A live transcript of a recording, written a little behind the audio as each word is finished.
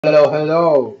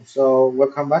Hello. So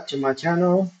welcome back to my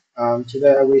channel.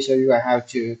 Today I will show you how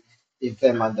to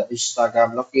implement the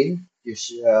Instagram login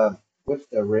with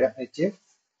the React Native.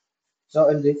 So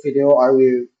in this video, I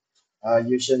will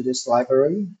using this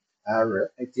library,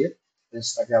 React Native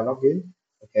Instagram login.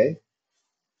 Okay.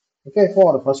 Okay.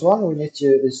 For the first one, we need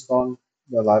to install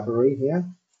the library here.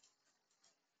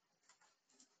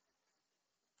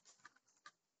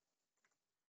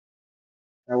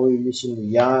 I will using the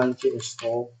yarn to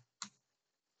install.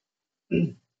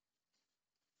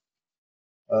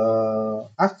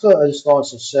 After install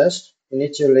success, we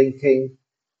need to linking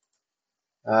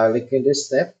this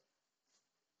step,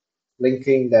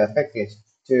 linking the package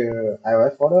to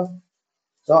iOS folder.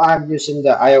 So I'm using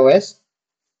the iOS.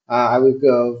 I will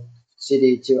go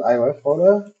cd to iOS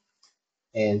folder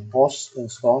and post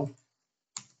install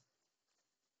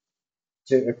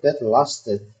to update the last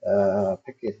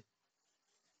package.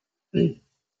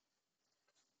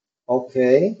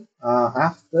 Okay.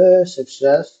 After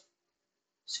success,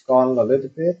 scroll a little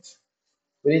bit.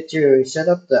 We need to set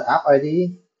up the app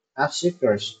ID, app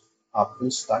secrets of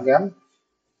Instagram.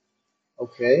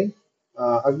 Okay.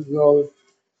 I will go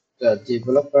the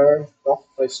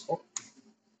developer.facebook.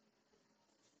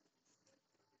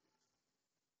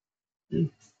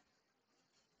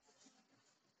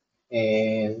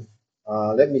 And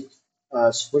let me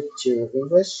switch to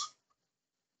English.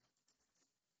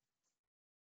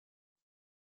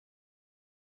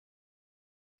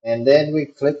 And then we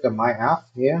click the My App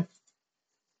here.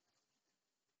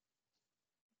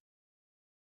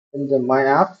 In the My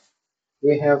App,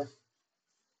 we have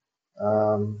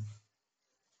um,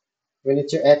 we need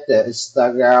to add the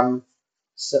Instagram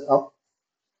setup.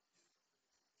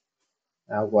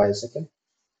 Wait a second.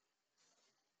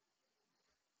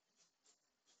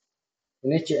 We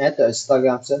need to add the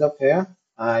Instagram setup here.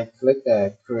 I click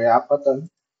the Create button,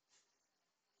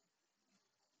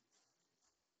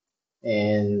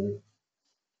 and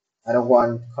I don't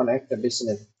want to connect the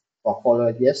business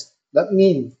portfolio. Yes, that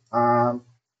means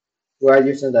we are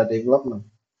using the development.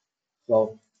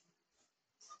 So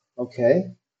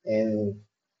okay, and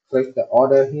click the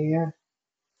order here,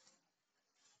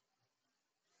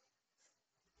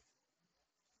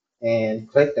 and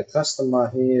click the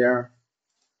customer here,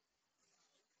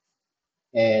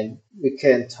 and we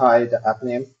can type the app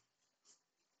name.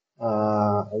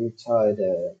 I will try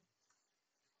the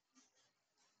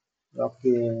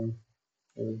login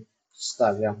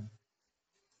Instagram.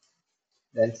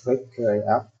 Then click create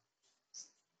app.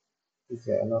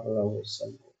 Okay, not allow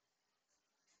symbol.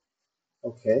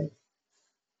 Okay,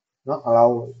 not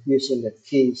allow using the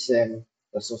key same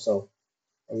the social.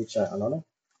 I will try another.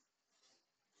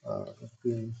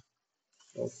 Login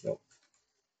social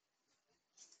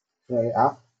create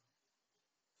app.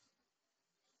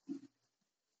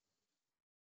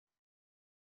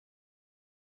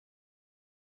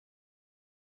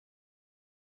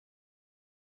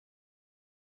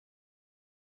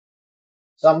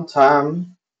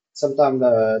 Sometime, sometime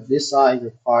the design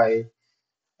require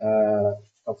uh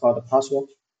for the password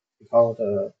because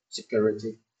the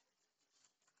security.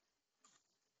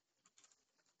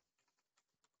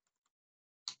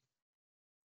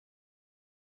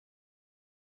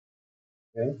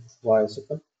 Okay, why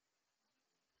second.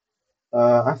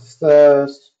 After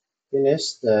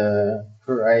finish the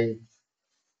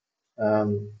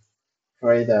um,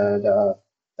 create the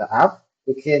app,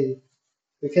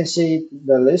 we can see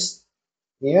the list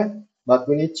here, but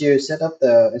we need to set up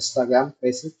the Instagram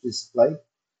basic display.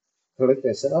 Click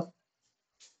the setup.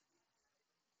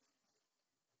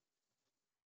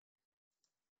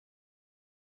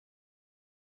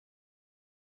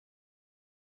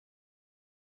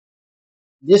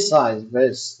 This side is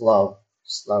very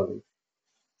slowly.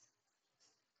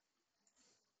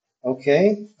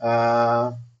 Okay,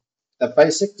 the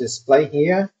basic display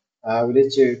here. We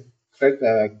need to click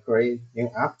create new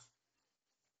app.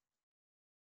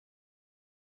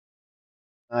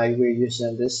 I will use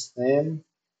this name.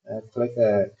 Click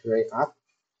create app.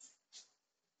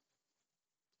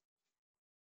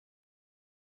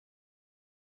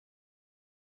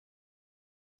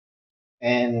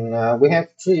 And we have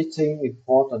three things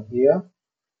important here.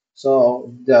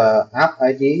 So the app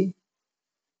ID,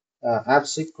 app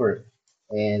secret,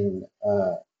 and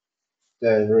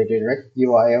the redirect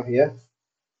URL here.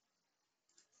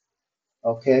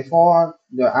 Okay, for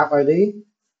the app ID,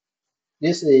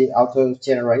 this is auto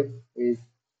generate. We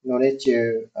no need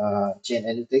to change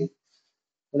anything.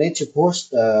 We need to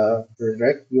post the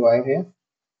redirect URL here.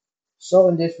 So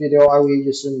in this video, I will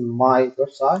using my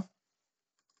website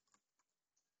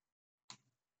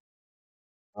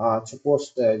to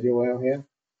post the URL here.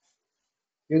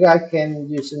 You guys can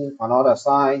use another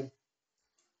site,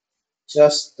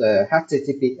 just the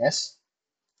HTTPS.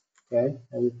 Okay,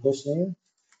 I will push here.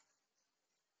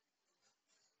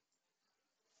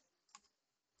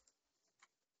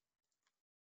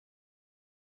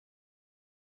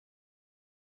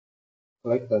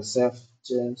 Click the save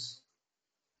change.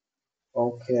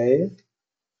 Okay,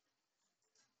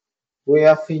 we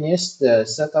have finished the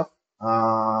setup.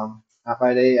 App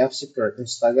ID F secret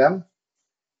Instagram.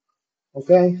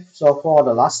 Okay, so for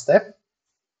the last step,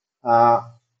 uh,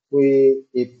 we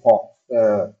import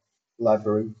the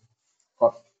library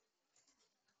code.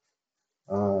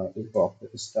 Import the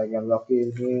Instagram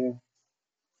login here.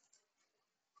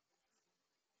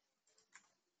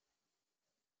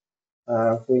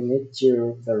 We need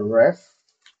to the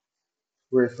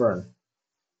reference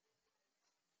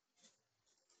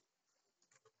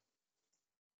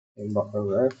import the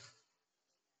ref.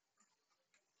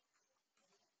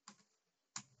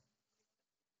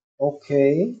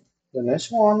 Okay, the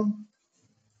next one.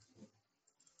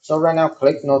 So right now,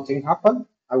 click nothing happen.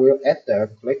 I will add the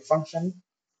click function.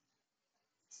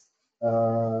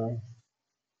 Uh,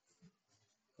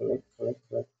 click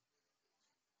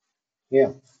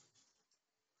here.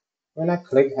 When I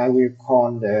click, I will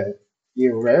call the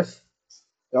uref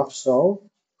dot show.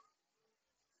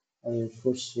 I will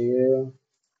push here.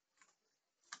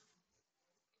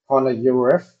 Call the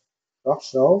uref dot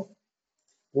show.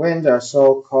 When the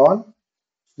show call,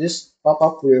 this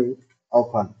pop-up will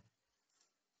open.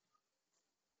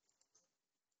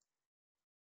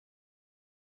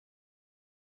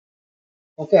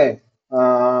 Okay.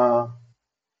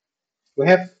 We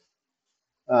have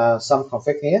some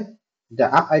config here.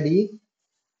 The app ID.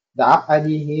 The app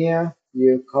ID here.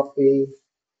 You copy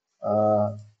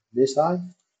this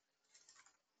one.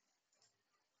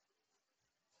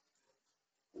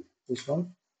 This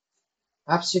one.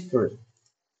 App secret.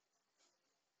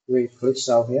 We click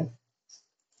cell here.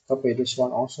 Copy this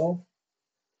one also.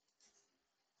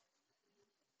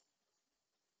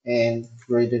 And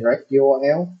redirect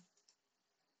URL.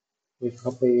 We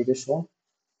copy this one.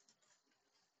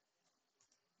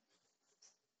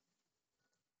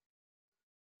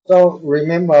 So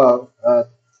remember,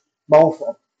 both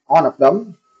all of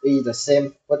them is the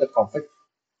same with the config.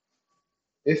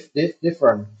 If this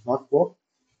different, not work.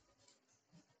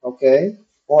 Okay.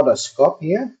 For the scope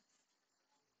here,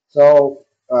 so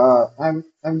I'm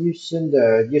using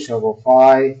the user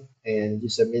profile and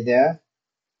user media.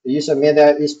 The user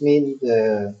media is mean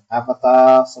the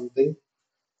avatar something.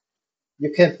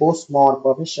 You can post more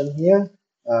permission here.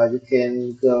 You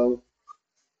can go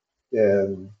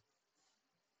the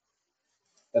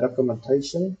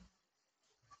documentation.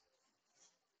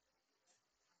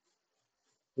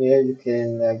 Here you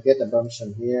can get the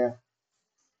permission here.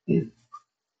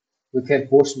 We can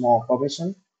post more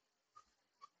permission,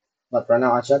 but right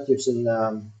now I just using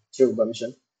two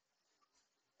permission.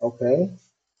 Okay,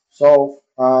 so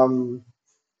the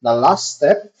last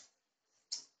step,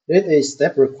 this is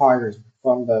step required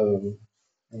from the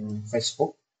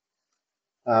Facebook.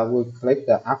 We click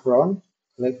the app run,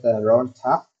 click the run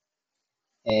tab,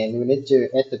 and we need to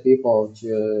add the people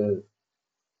to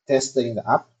testing the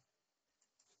app.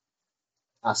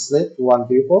 As it one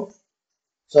people.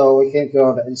 So we can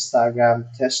go to Instagram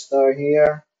tester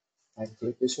here. I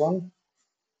click this one,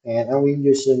 and I will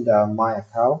using the my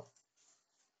account.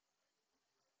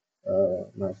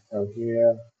 My account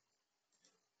here.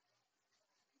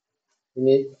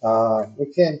 We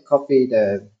can copy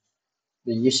the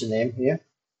username here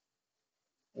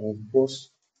and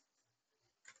post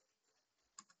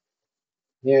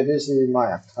here. This is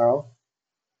my account.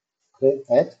 Click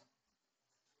add.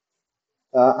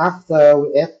 After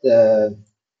we add the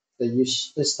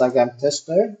Instagram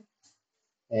tester,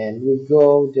 and we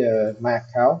go to my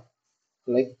account.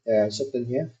 Click setting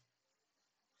here.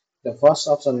 The first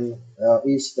option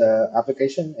is the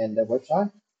application and the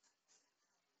website,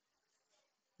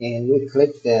 and we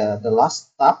click the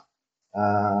last tab,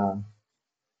 uh,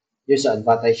 user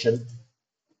invitation,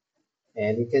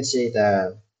 and you can see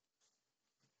the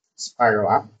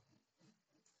spiral up.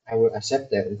 I will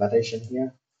accept the invitation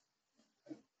here.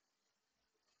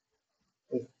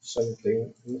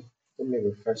 Something, let me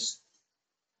refresh.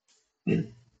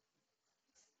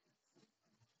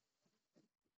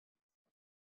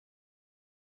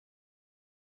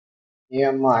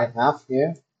 Here my app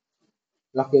here,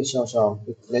 login social.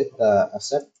 We click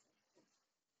accept.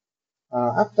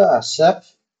 After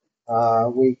accept,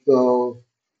 we go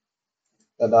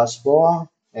the dashboard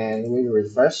and we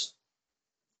refresh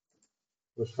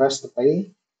the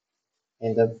page,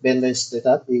 and the balance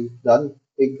data is done,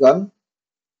 is gone.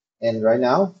 And right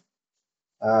now,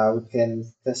 we can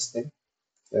testing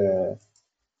the.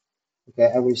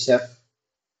 Okay, I will save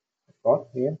the code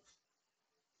here.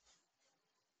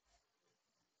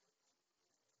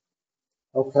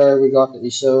 Okay, we got the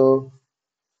issue.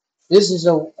 This is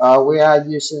a we are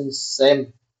using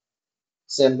same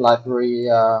library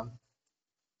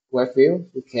web view.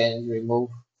 We can remove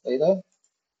later.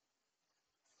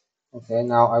 Okay,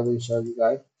 now I will show you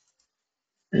guys.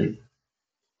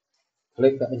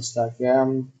 Click the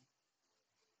Instagram,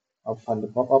 open the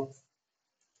pop-up.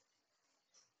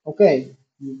 Okay,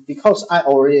 because I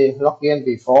already logged in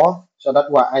before, so that's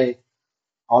why I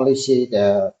only see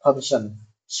the permission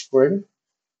screen.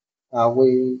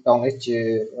 We don't need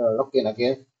to log in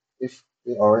again if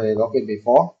we already logged in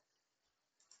before.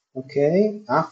 Okay,